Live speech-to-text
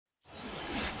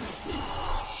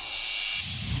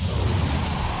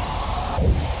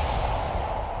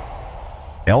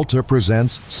IAI-ELTA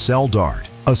presents Celldart,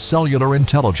 a cellular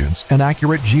intelligence and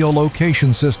accurate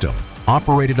geolocation system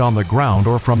operated on the ground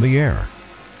or from the air.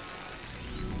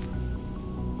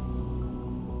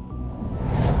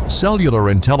 Cellular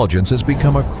intelligence has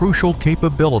become a crucial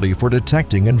capability for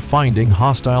detecting and finding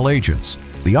hostile agents.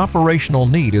 The operational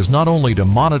need is not only to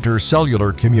monitor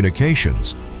cellular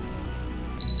communications,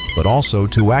 but also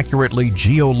to accurately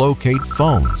geolocate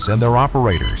phones and their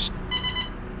operators.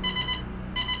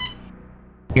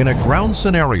 In a ground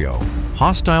scenario,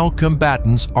 hostile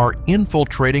combatants are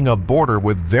infiltrating a border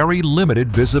with very limited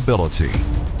visibility.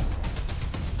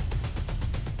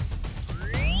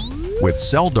 With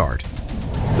Celldart,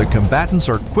 the combatants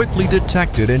are quickly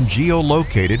detected and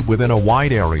geolocated within a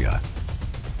wide area.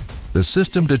 The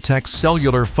system detects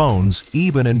cellular phones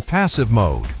even in passive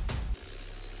mode.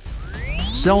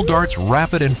 Celldart's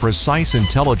rapid and precise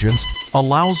intelligence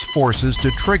allows forces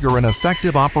to trigger an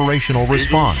effective operational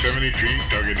response. 73,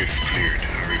 target is cleared.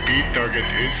 I repeat, target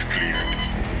is cleared.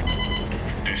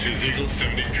 This is Eagle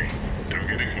 73,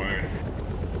 target acquired.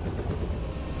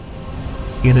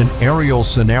 In an aerial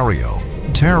scenario,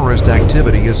 terrorist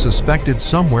activity is suspected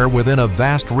somewhere within a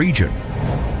vast region,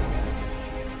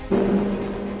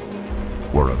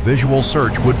 where a visual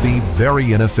search would be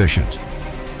very inefficient.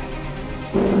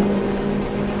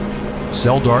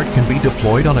 Celldart can be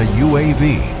deployed on a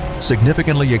UAV,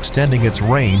 significantly extending its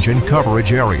range and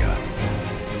coverage area.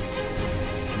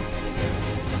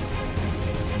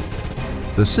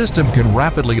 The system can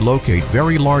rapidly locate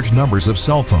very large numbers of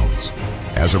cell phones.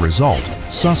 As a result,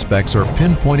 suspects are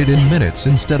pinpointed in minutes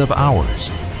instead of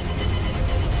hours.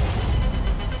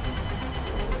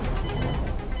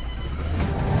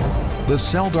 The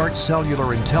Celldart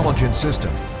cellular intelligence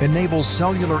system enables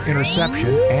cellular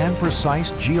interception and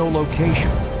precise geolocation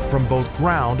from both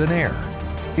ground and air.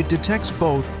 It detects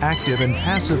both active and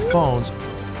passive phones.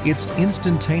 Its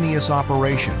instantaneous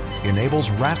operation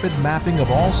enables rapid mapping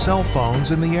of all cell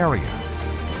phones in the area.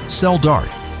 Celldart,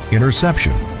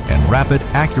 interception, and rapid,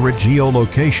 accurate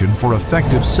geolocation for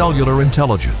effective cellular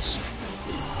intelligence.